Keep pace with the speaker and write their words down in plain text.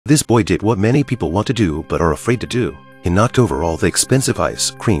This boy did what many people want to do but are afraid to do. He knocked over all the expensive ice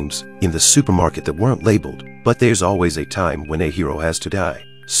creams in the supermarket that weren't labeled. But there's always a time when a hero has to die.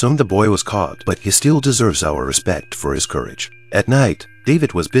 Soon the boy was caught, but he still deserves our respect for his courage. At night,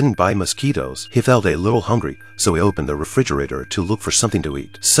 David was bitten by mosquitoes. He felt a little hungry, so he opened the refrigerator to look for something to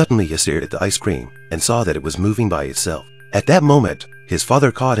eat. Suddenly he stared at the ice cream and saw that it was moving by itself. At that moment, his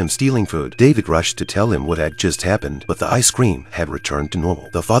father caught him stealing food. David rushed to tell him what had just happened, but the ice cream had returned to normal.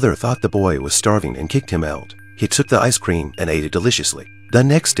 The father thought the boy was starving and kicked him out. He took the ice cream and ate it deliciously. The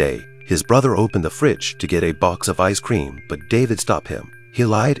next day, his brother opened the fridge to get a box of ice cream, but David stopped him. He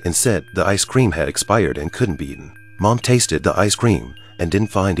lied and said the ice cream had expired and couldn't be eaten. Mom tasted the ice cream and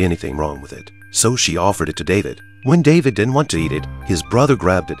didn't find anything wrong with it, so she offered it to David. When David didn't want to eat it, his brother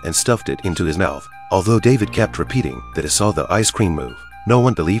grabbed it and stuffed it into his mouth. Although David kept repeating that he saw the ice cream move, no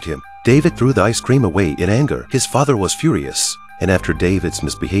one believed him. David threw the ice cream away in anger. His father was furious, and after David's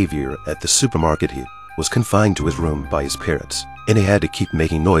misbehavior at the supermarket, he was confined to his room by his parents, and he had to keep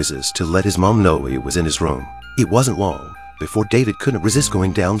making noises to let his mom know he was in his room. It wasn't long before David couldn't resist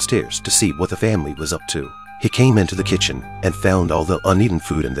going downstairs to see what the family was up to. He came into the kitchen and found all the uneaten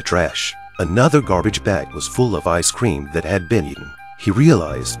food in the trash. Another garbage bag was full of ice cream that had been eaten. He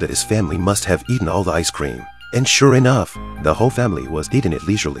realized that his family must have eaten all the ice cream. And sure enough, the whole family was eating it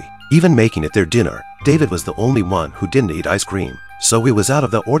leisurely, even making it their dinner. David was the only one who didn't eat ice cream, so he was out of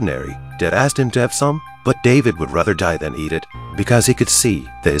the ordinary. Dad asked him to have some, but David would rather die than eat it, because he could see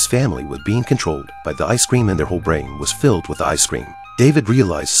that his family was being controlled by the ice cream and their whole brain was filled with ice cream. David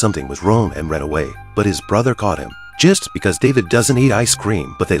realized something was wrong and ran away, but his brother caught him. Just because David doesn't eat ice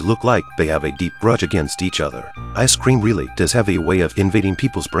cream, but they look like they have a deep grudge against each other. Ice cream really does have a way of invading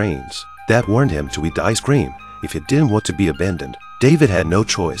people's brains. Dad warned him to eat the ice cream if he didn't want to be abandoned. David had no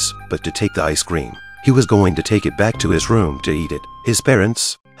choice but to take the ice cream. He was going to take it back to his room to eat it. His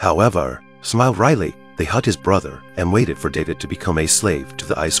parents, however, smiled wryly. They hugged his brother and waited for David to become a slave to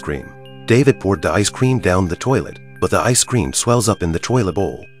the ice cream. David poured the ice cream down the toilet, but the ice cream swells up in the toilet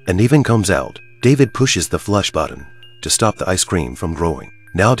bowl and even comes out. David pushes the flush button to stop the ice cream from growing.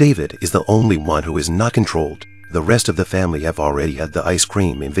 Now David is the only one who is not controlled. The rest of the family have already had the ice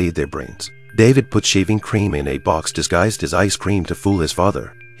cream invade their brains. David put shaving cream in a box disguised as ice cream to fool his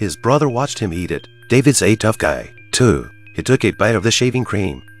father. His brother watched him eat it. David's a tough guy, too. He took a bite of the shaving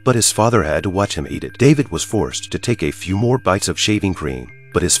cream, but his father had to watch him eat it. David was forced to take a few more bites of shaving cream,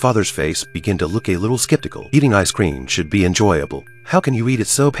 but his father's face began to look a little skeptical. Eating ice cream should be enjoyable. How can you eat it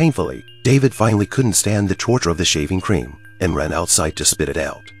so painfully? David finally couldn't stand the torture of the shaving cream and ran outside to spit it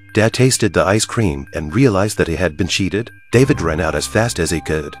out. Dad tasted the ice cream and realized that he had been cheated. David ran out as fast as he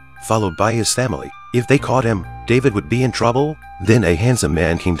could, followed by his family. If they caught him, David would be in trouble. Then a handsome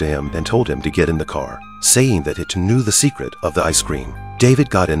man came to him and told him to get in the car, saying that it knew the secret of the ice cream. David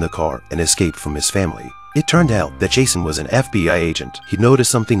got in the car and escaped from his family. It turned out that Jason was an FBI agent. He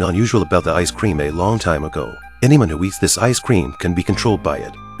noticed something unusual about the ice cream a long time ago. Anyone who eats this ice cream can be controlled by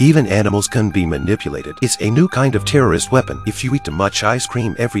it. Even animals can be manipulated. It's a new kind of terrorist weapon. If you eat too much ice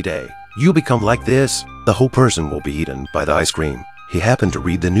cream every day, you become like this. The whole person will be eaten by the ice cream. He happened to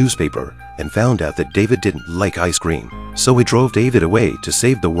read the newspaper and found out that David didn't like ice cream, so he drove David away to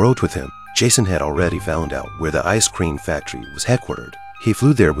save the world with him. Jason had already found out where the ice cream factory was headquartered. He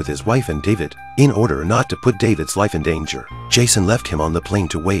flew there with his wife and David, in order not to put David's life in danger. Jason left him on the plane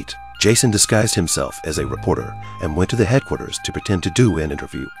to wait. Jason disguised himself as a reporter and went to the headquarters to pretend to do an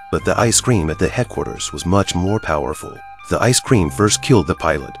interview. But the ice cream at the headquarters was much more powerful. The ice cream first killed the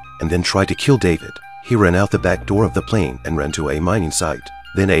pilot and then tried to kill David. He ran out the back door of the plane and ran to a mining site.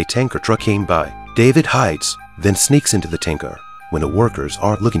 Then a tanker truck came by. David hides, then sneaks into the tanker when the workers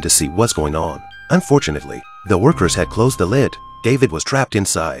aren't looking to see what's going on. Unfortunately, the workers had closed the lid. David was trapped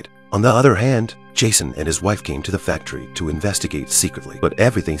inside. On the other hand, Jason and his wife came to the factory to investigate secretly, but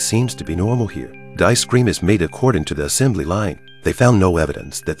everything seems to be normal here. The ice cream is made according to the assembly line. They found no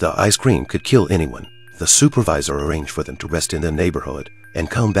evidence that the ice cream could kill anyone. The supervisor arranged for them to rest in the neighborhood and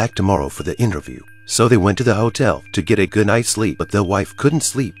come back tomorrow for the interview. So they went to the hotel to get a good night's sleep, but the wife couldn't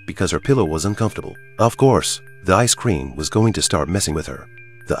sleep because her pillow was uncomfortable. Of course, the ice cream was going to start messing with her.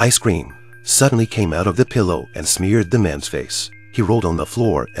 The ice cream suddenly came out of the pillow and smeared the man's face. He rolled on the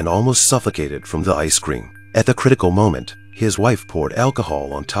floor and almost suffocated from the ice cream. At the critical moment, his wife poured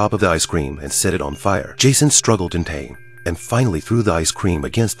alcohol on top of the ice cream and set it on fire. Jason struggled in pain and finally threw the ice cream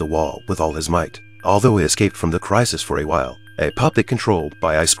against the wall with all his might. Although he escaped from the crisis for a while, a puppet controlled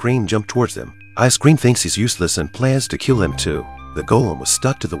by ice cream jumped towards them. Ice cream thinks he's useless and plans to kill him too. The golem was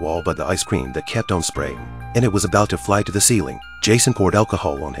stuck to the wall by the ice cream that kept on spraying, and it was about to fly to the ceiling. Jason poured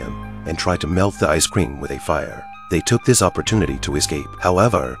alcohol on him and tried to melt the ice cream with a fire. They took this opportunity to escape.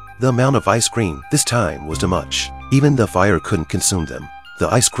 However, the amount of ice cream this time was too much. Even the fire couldn't consume them. The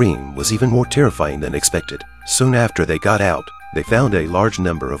ice cream was even more terrifying than expected. Soon after they got out, they found a large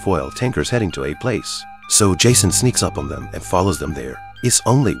number of oil tankers heading to a place. So Jason sneaks up on them and follows them there. It's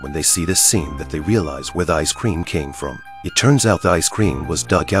only when they see this scene that they realize where the ice cream came from. It turns out the ice cream was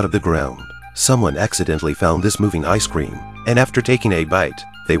dug out of the ground. Someone accidentally found this moving ice cream, and after taking a bite,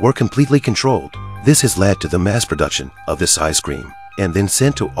 they were completely controlled. This has led to the mass production of this ice cream, and then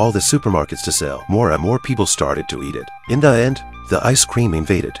sent to all the supermarkets to sell. More and more people started to eat it. In the end, the ice cream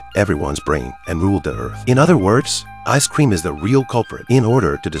invaded everyone's brain and ruled the earth. In other words, ice cream is the real culprit. In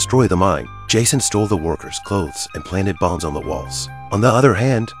order to destroy the mine, Jason stole the workers' clothes and planted bombs on the walls. On the other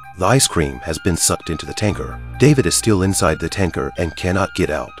hand, the ice cream has been sucked into the tanker. David is still inside the tanker and cannot get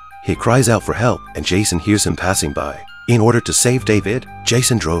out. He cries out for help, and Jason hears him passing by. In order to save David,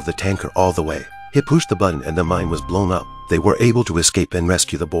 Jason drove the tanker all the way. He pushed the button and the mine was blown up. They were able to escape and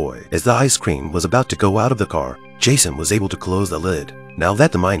rescue the boy. As the ice cream was about to go out of the car, Jason was able to close the lid. Now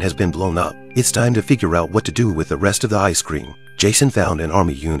that the mine has been blown up, it's time to figure out what to do with the rest of the ice cream. Jason found an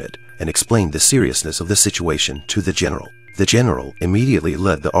army unit and explained the seriousness of the situation to the general. The general immediately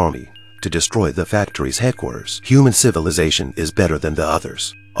led the army to destroy the factory's headquarters. Human civilization is better than the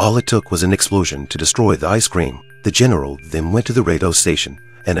others. All it took was an explosion to destroy the ice cream. The general then went to the radio station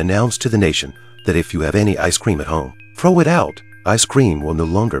and announced to the nation that if you have any ice cream at home, throw it out. Ice cream will no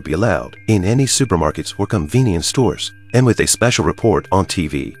longer be allowed in any supermarkets or convenience stores. And with a special report on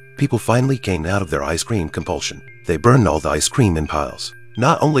TV, people finally came out of their ice cream compulsion. They burned all the ice cream in piles.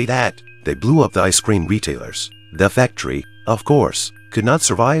 Not only that, they blew up the ice cream retailers. The factory, of course, could not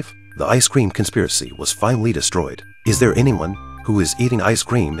survive. The ice cream conspiracy was finally destroyed. Is there anyone who is eating ice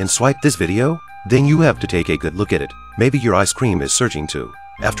cream and swiped this video? Then you have to take a good look at it. Maybe your ice cream is surging too.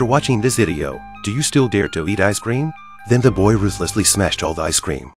 After watching this video, do you still dare to eat ice cream? Then the boy ruthlessly smashed all the ice cream.